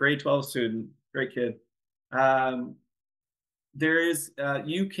 Alistair, grade 12 student, great kid. There is,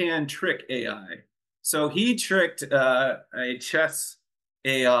 you can trick AI. So he tricked a chess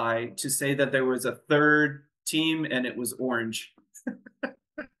AI to say that there was a third team and it was orange.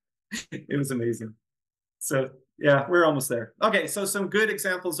 It was amazing. So yeah, we're almost there. Okay, so some good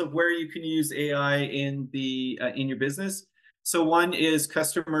examples of where you can use AI in your business. So one is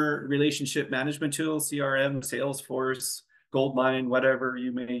customer relationship management tool, CRM, Salesforce, Goldmine, whatever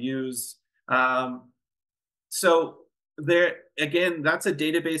you may use. So there, again, that's a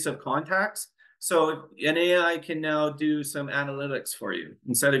database of contacts. So an AI can now do some analytics for you.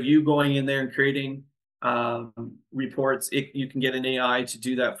 Instead of you going in there and creating reports, you can get an AI to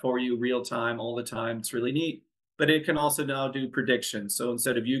do that for you real time, all the time. It's really neat. But it can also now do predictions. So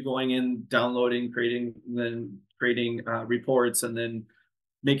instead of you going in, downloading, creating reports, and then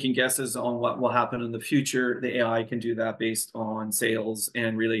making guesses on what will happen in the future. The AI can do that based on sales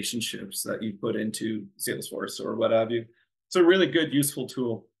and relationships that you put into Salesforce or what have you. It's a really good, useful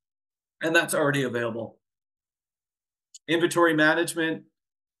tool, and that's already available. Inventory management.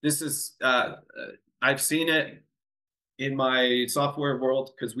 This is, I've seen it in my software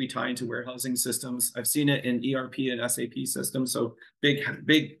world because we tie into warehousing systems. I've seen it in ERP and SAP systems. So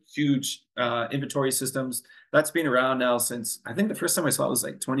big, huge inventory systems. That's been around now since, I think the first time I saw it was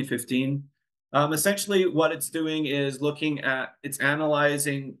like 2015. Essentially what it's doing is it's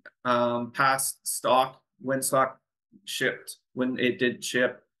analyzing past stock, when stock shipped, when it did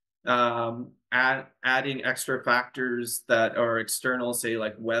ship, adding extra factors that are external, say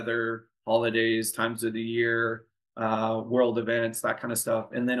like weather, holidays, times of the year, world events, that kind of stuff.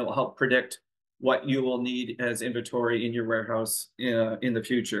 And then it will help predict what you will need as inventory in your warehouse in the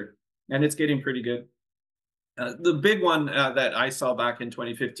future. And it's getting pretty good. The big one that I saw back in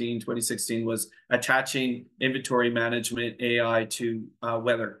 2015, 2016 was attaching inventory management AI to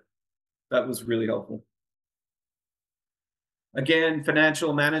weather. That was really helpful. Again,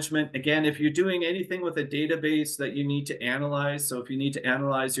 financial management. Again, if you're doing anything with a database that you need to analyze, so if you need to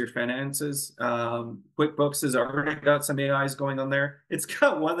analyze your finances, QuickBooks has already got some AIs going on there. It's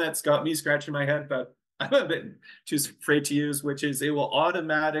got one that's got me scratching my head, but I'm a bit too afraid to use, which is it will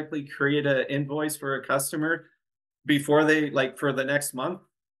automatically create an invoice for a customer before they, like, for the next month.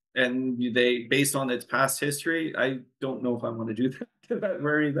 And they, based on its past history, I don't know if I want to do that. That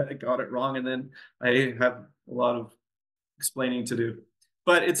worry that I got it wrong, and then I have a lot of explaining to do.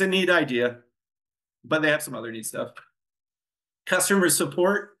 But it's a neat idea. But they have some other neat stuff. Customer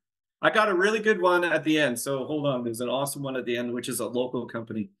support. I got a really good one at the end. So hold on, there's an awesome one at the end, which is a local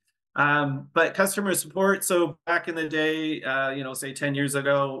company. But customer support. So back in the day, say 10 years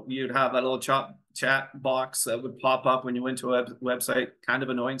ago, you'd have that little chat box that would pop up when you went to a website. Kind of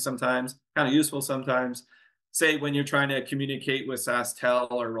annoying sometimes, kind of useful sometimes. Say when you're trying to communicate with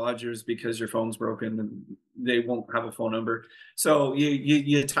SaskTel or Rogers because your phone's broken and they won't have a phone number. So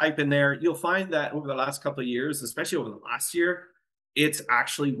you type in there. You'll find that over the last couple of years, especially over the last year, it's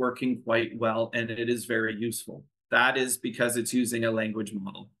actually working quite well, and it is very useful. That is because it's using a language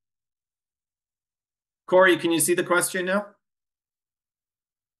model. Corey, can you see the question now?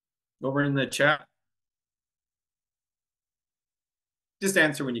 Over in the chat. Just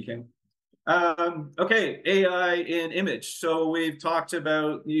answer when you can. Okay, AI in image. So we've talked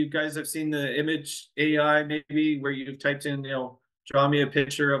about, you guys have seen the image AI maybe where you've typed in, draw me a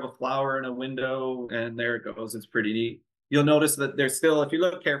picture of a flower in a window, and there it goes. It's pretty neat. You'll notice that there's still, if you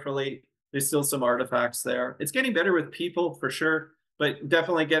look carefully, there's still some artifacts there. It's getting better with people for sure, but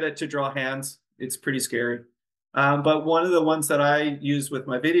definitely get it to draw hands. It's pretty scary. But one of the ones that I use with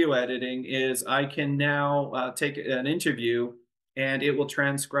my video editing is I can now take an interview and it will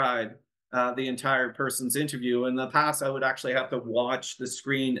transcribe the entire person's interview. In the past, I would actually have to watch the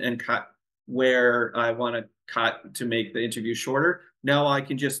screen and cut where I want to cut to make the interview shorter. Now I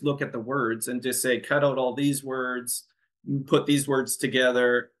can just look at the words and just say, cut out all these words, put these words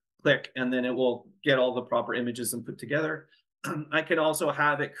together, click, and then it will get all the proper images and put together. I can also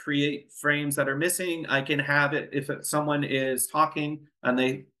have it create frames that are missing. I can have it, if someone is talking and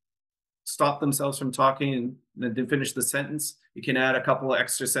they stop themselves from talking and then finish the sentence, you can add a couple of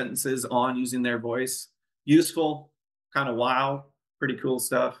extra sentences on using their voice. Useful, kind of wow, pretty cool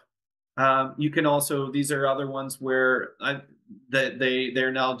stuff. You can also, these are other ones where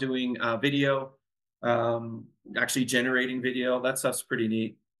they're now doing video, actually generating video. That stuff's pretty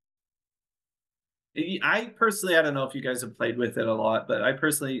neat. I personally, I don't know if you guys have played with it a lot, but I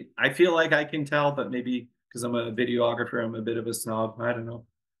feel like I can tell, but maybe because I'm a videographer, I'm a bit of a snob. I don't know.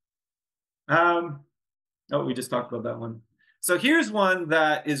 Oh, we just talked about that one. So here's one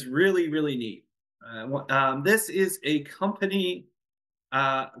that is really, really neat. This is a company.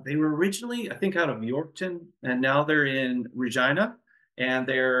 They were originally, I think, out of Yorkton, and now they're in Regina, and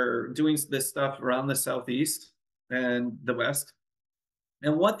they're doing this stuff around the Southeast and the West.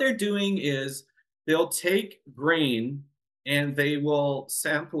 And what they're doing is they'll take grain and they will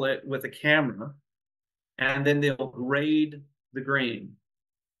sample it with a camera, and then they'll grade the grain.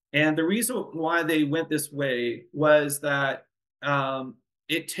 And the reason why they went this way was that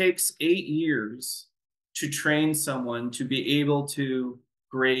it takes 8 years to train someone to be able to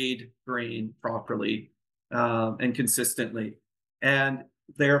grade grain properly and consistently. And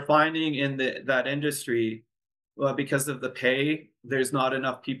they're finding in that industry, well, because of the pay, there's not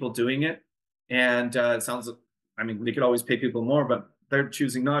enough people doing it. And it sounds, I mean, they could always pay people more, but they're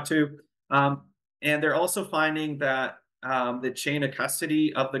choosing not to. And they're also finding that the chain of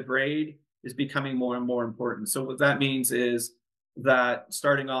custody of the grade is becoming more and more important. So what that means is that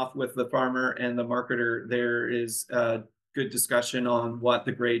starting off with the farmer and the marketer, there is a good discussion on what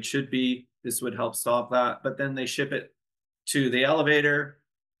the grade should be. This would help stop that. But then they ship it to the elevator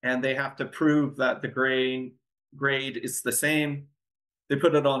and they have to prove that the grade is the same. They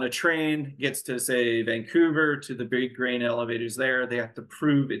put it on a train, gets to say Vancouver to the big grain elevators there. They have to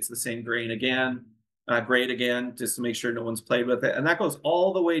prove it's the same grade again, just to make sure no one's played with it. And that goes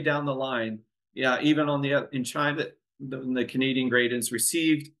all the way down the line. Yeah, even on the in China, the Canadian grade is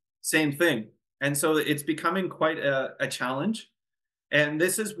received, same thing. And so it's becoming quite a challenge. And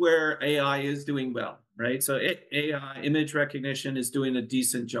this is where AI is doing well, right? So AI, image recognition, is doing a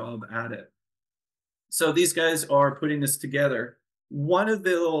decent job at it. So these guys are putting this together. One of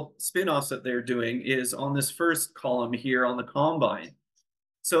the little spin-offs that they're doing is on this first column here on the combine.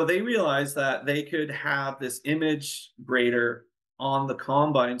 So they realized that they could have this image grader on the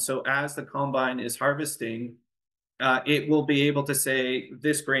combine. So as the combine is harvesting, it will be able to say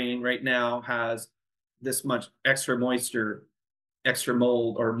this grain right now has this much extra moisture, extra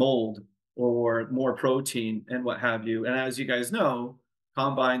mold, or more protein, and what have you. And as you guys know,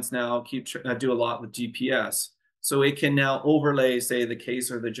 combines now do a lot with GPS. So it can now overlay, say, the Case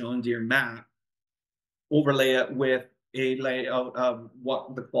or the John Deere map, overlay it with a layout of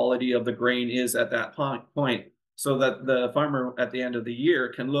what the quality of the grain is at that point, so that the farmer at the end of the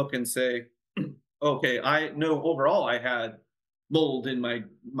year can look and say, okay, I know overall I had mold in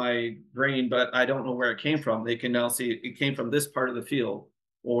my grain, but I don't know where it came from. They can now see it came from this part of the field,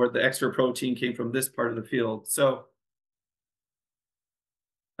 or the extra protein came from this part of the field. So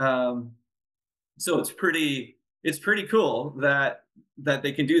um, so it's pretty cool that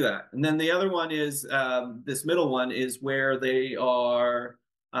they can do that. And then the other one is this middle one is where they are.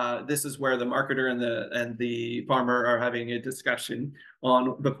 This is where the marketer and the farmer are having a discussion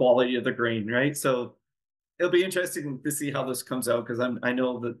on the quality of the grain, right? So it'll be interesting to see how this comes out, because I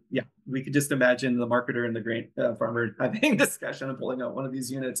know that, yeah, we could just imagine the marketer and the grain farmer having a discussion and pulling out one of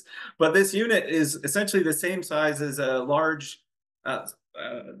these units. But this unit is essentially the same size as a large uh,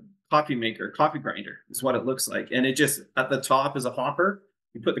 uh, coffee grinder is what it looks like. And it just, at the top is a hopper.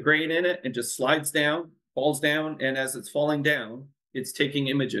 You put the grain in it and just slides down, falls down. And as it's falling down, it's taking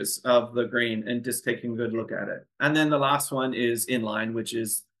images of the grain and just taking a good look at it. And then the last one is inline, which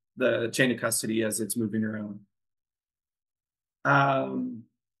is the chain of custody as it's moving around. I'm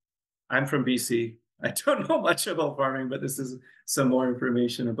from BC. I don't know much about farming, but this is some more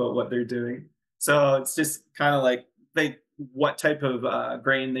information about what they're doing. So it's just kind of like what type of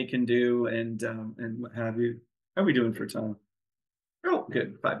grain they can do, and what have you. How are we doing for time? Oh,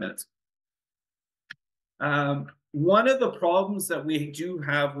 good, 5 minutes. One of the problems that we do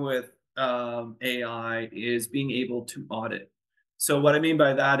have with AI is being able to audit. So what I mean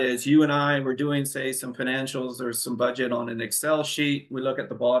by that is, you and I were doing, say, some financials or some budget on an Excel sheet. We look at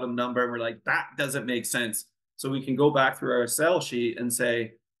the bottom number and we're like, that doesn't make sense. So we can go back through our Excel sheet and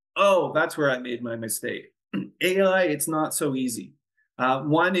say, oh, that's where I made my mistake. AI, it's not so easy.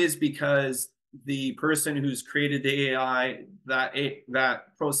 One is because the person who's created the AI,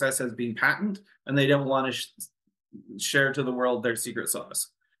 that process has been patented, and they don't want to share to the world their secret sauce.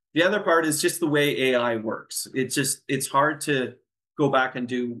 The other part is just the way AI works. It's hard to go back and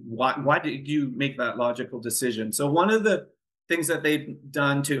do why did you make that logical decision. So one of the things that they've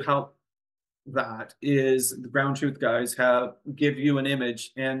done to help that is the Ground Truth guys give you an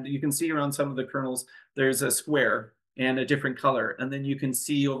image, and you can see around some of the kernels there's a square and a different color, and then you can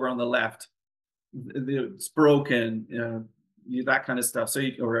see over on the left it's broken, that kind of stuff. So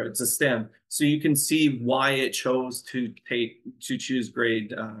or it's a stem, so you can see why it chose to choose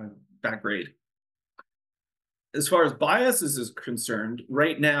that grade. As far as biases is concerned,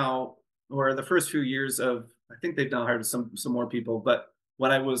 right now, or the first few years of, I think they've now hired some more people, but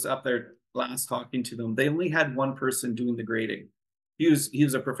when I was up there last talking to them, they only had one person doing the grading. He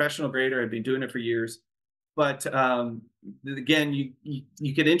was a professional grader, had been doing it for years. But again,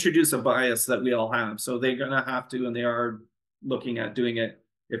 you could introduce a bias that we all have. So they're going to have to, and they are looking at doing it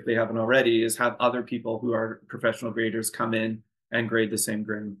if they haven't already, is have other people who are professional graders come in and grade the same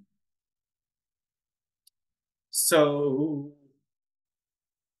grain. So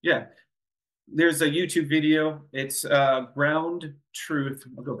yeah, there's a YouTube video. It's Ground Truth.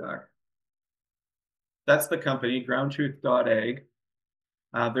 I'll go back. That's the company, groundtruth.ag.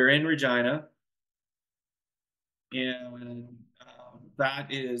 They're in Regina. And that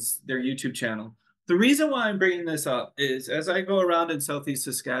is their YouTube channel. The reason why I'm bringing this up is, as I go around in Southeast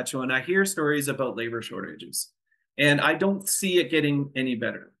Saskatchewan, I hear stories about labor shortages, and I don't see it getting any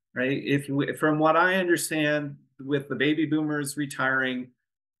better, right? From what I understand, with the baby boomers retiring,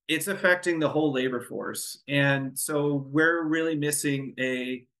 it's affecting the whole labor force. And so we're really missing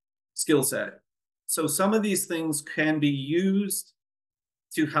a skill set. So some of these things can be used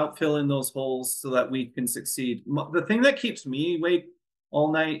to help fill in those holes so that we can succeed. The thing that keeps me awake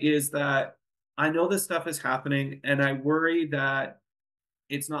all night is that I know this stuff is happening and I worry that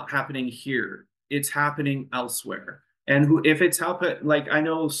it's not happening here. It's happening elsewhere. And if it's happening, like I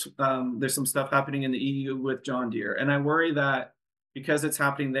know there's some stuff happening in the EU with John Deere, and I worry that because it's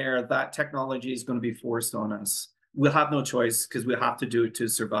happening there, that technology is going to be forced on us. We'll have no choice because we have to do it to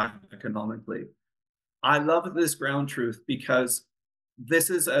survive economically. I love this ground truth because this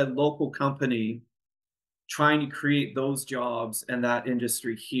is a local company trying to create those jobs and that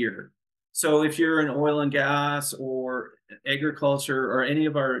industry here. So if you're in oil and gas or agriculture or any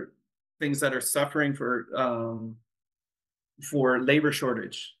of our things that are suffering for labor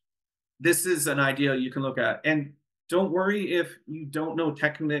shortage, this is an idea you can look at. And don't worry if you don't know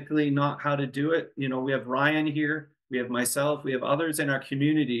technically not how to do it. You know, we have Ryan here, we have myself, we have others in our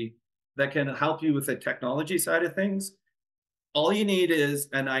community that can help you with the technology side of things. All you need is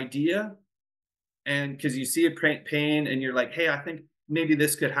an idea, and because you see a pain and you're like, hey, I think maybe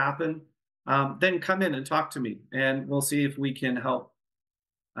this could happen, then come in and talk to me and we'll see if we can help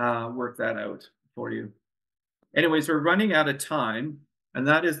work that out for you. Anyways, we're running out of time, and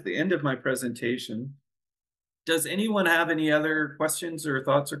that is the end of my presentation. Does anyone have any other questions or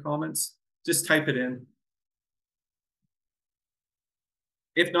thoughts or comments? Just type it in.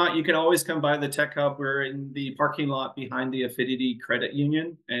 If not, you can always come by the Tech Hub. We're in the parking lot behind the Affinity Credit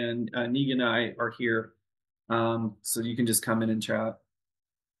Union, and Negan and I are here. So you can just come in and chat.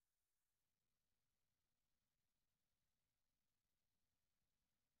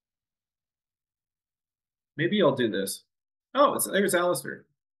 Maybe I'll do this. Oh, there's Alistair.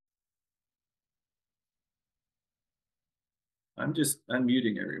 I'm just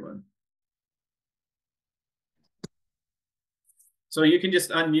unmuting everyone. So you can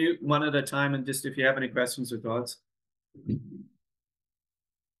just unmute one at a time, and just if you have any questions or thoughts.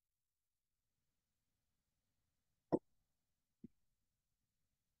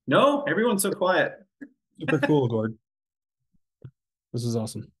 No, everyone's so quiet. Super cool, Gord. This is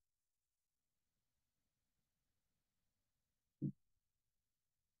awesome.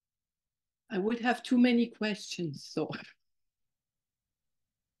 I would have too many questions, so.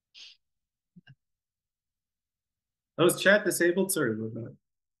 Oh, is chat disabled? Sorry about that.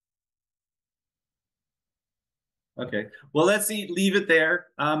 Okay, well, let's leave it there.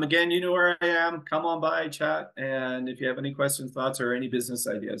 Again, you know where I am. Come on by, chat, and if you have any questions, thoughts, or any business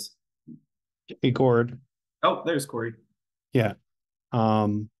ideas. Hey, Gord. Oh, there's Corey. Yeah.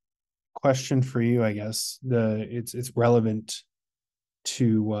 Question for you, I guess. It's relevant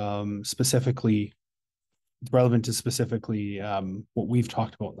to specifically what we've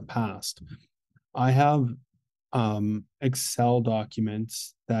talked about in the past. I have Excel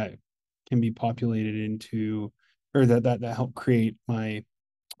documents that can be populated into, or that help create my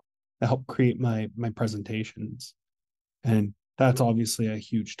presentations, and that's obviously a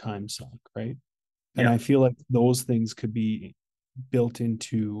huge time suck, right? And Yeah. I feel like those things could be built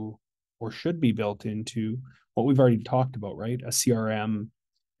into, or should be built into, what we've already talked about, right? A CRM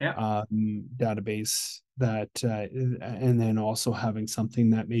database that, and then also having something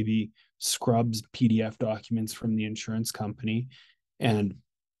that maybe scrubs PDF documents from the insurance company and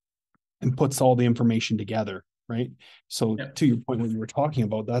puts all the information together, right? So to your point, when you were talking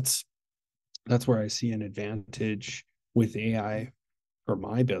about, that's where I see an advantage with AI for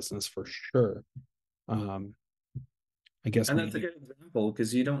my business for sure. I guess, and that's a good example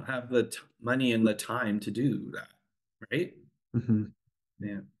because you don't have the money and the time to do that, right? Mm-hmm.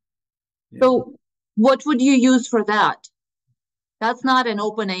 Yeah. So what would you use for that? That's not an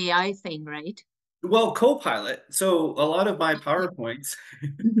open AI thing, right? Well, Copilot. So a lot of my PowerPoints,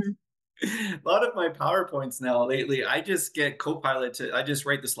 a lot of my PowerPoints now lately, I just get Copilot I just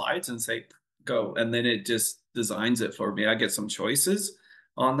write the slides and say, go. And then it just designs it for me. I get some choices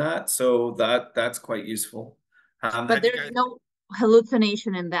on that. So that's quite useful. But there's no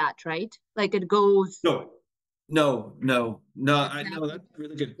hallucination in that, right? Like it goes. No. I know that's a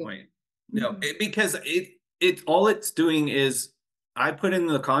really good point. No, because it all it's doing is I put in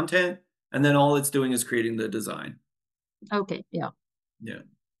the content, and then all it's doing is creating the design. Okay, yeah. Yeah.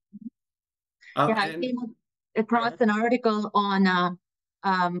 I came across an article on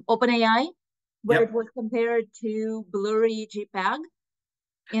OpenAI where it was compared to blurry JPEG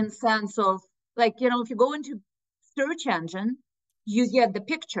in sense of, like, you know, if you go into search engine, you get the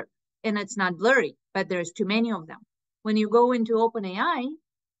picture and it's not blurry, but there's too many of them. When you go into OpenAI,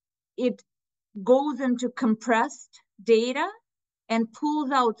 it goes into compressed data and pulls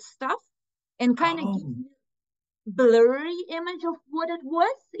out stuff and kind of gives Oh, you blurry image of what it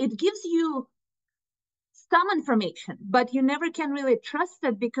was. It gives you some information, but you never can really trust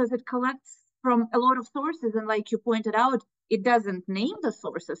it because it collects from a lot of sources. And like you pointed out, it doesn't name the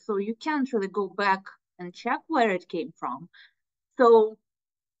sources. So you can't really go back and check where it came from. So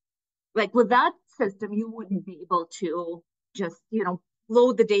like with that system, you wouldn't be able to just, you know,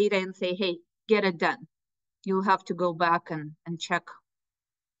 load the data and say, hey, get it done. You'll have to go back and check,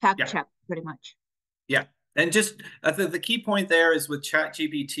 fact yeah. check pretty much. Yeah. And just the key point there is with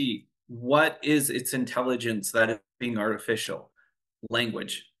ChatGPT, what is its intelligence that is being artificial?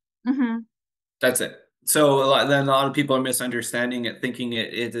 Language. Mm-hmm. That's it. So then a lot of people are misunderstanding it, thinking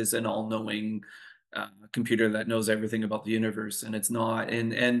it is an all-knowing computer that knows everything about the universe, and it's not.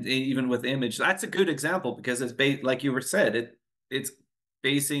 And even with image, that's a good example because it's like you were said, it's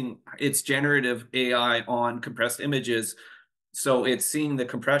basing its generative AI on compressed images. So it's seeing the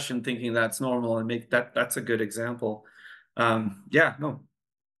compression, thinking that's normal, and that's a good example. Yeah, no,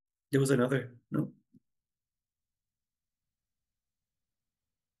 there was another. No.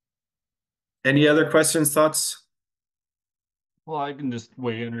 Any other questions, thoughts? Well, I can just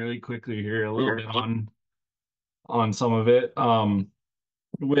weigh in really quickly here a little bit on some of it.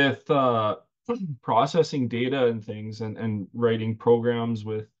 With processing data and things and writing programs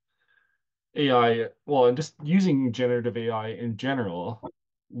with AI, well, and just using generative AI in general,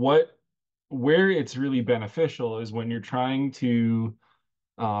 where it's really beneficial is when you're trying to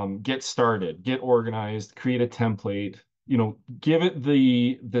get started, get organized, create a template, you know, give it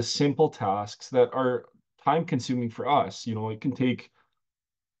the simple tasks that are time consuming for us. You know, it can take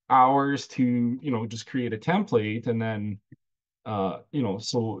hours to, you know, just create a template, and then you know,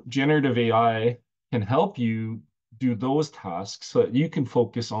 so generative AI can help you do those tasks so that you can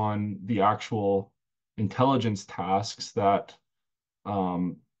focus on the actual intelligence tasks that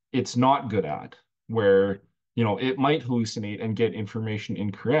it's not good at, where, you know, it might hallucinate and get information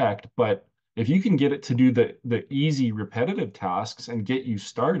incorrect, but if you can get it to do the easy repetitive tasks and get you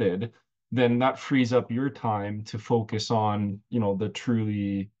started, then that frees up your time to focus on, you know, the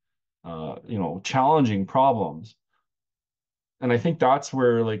truly you know, challenging problems. And I think that's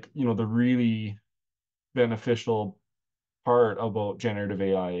where, like, you know, the really beneficial part about generative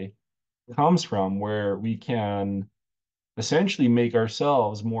AI comes from, where we can essentially make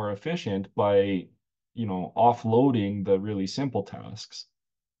ourselves more efficient by, you know, offloading the really simple tasks.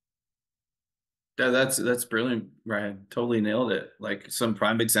 Yeah, that's brilliant, Ryan. Totally nailed it. Like some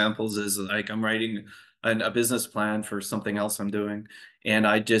prime examples is like I'm writing a business plan for something else I'm doing, and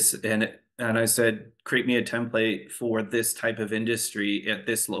I said, create me a template for this type of industry at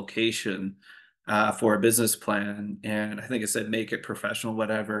this location for a business plan, and I think it said make it professional,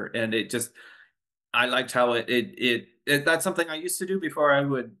 whatever, and it just I liked how that's something I used to do before I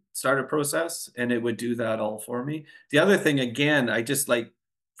would start a process, and it would do that all for me. The other thing, again, I just like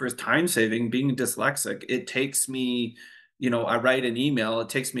for time saving, being dyslexic, it takes me, you know, I write an email, it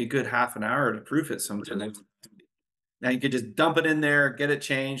takes me a good half an hour to proof it sometimes. Now you could just dump it in there, get it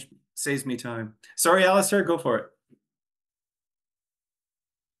changed, saves me time. Sorry, Alistair, go for it.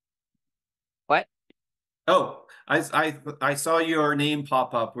 What? Oh, I saw your name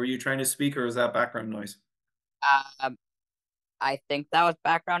pop up. Were you trying to speak, or was that background noise? I think that was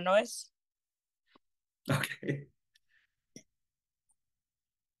background noise. Okay.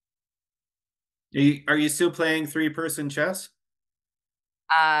 Are you still playing 3-person chess?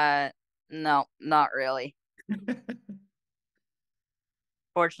 No, not really.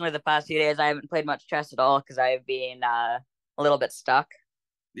 Fortunately, the past few days I haven't played much chess at all because I've been a little bit stuck.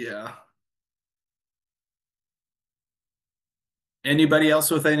 Yeah. Anybody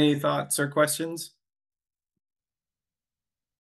else with any thoughts or questions?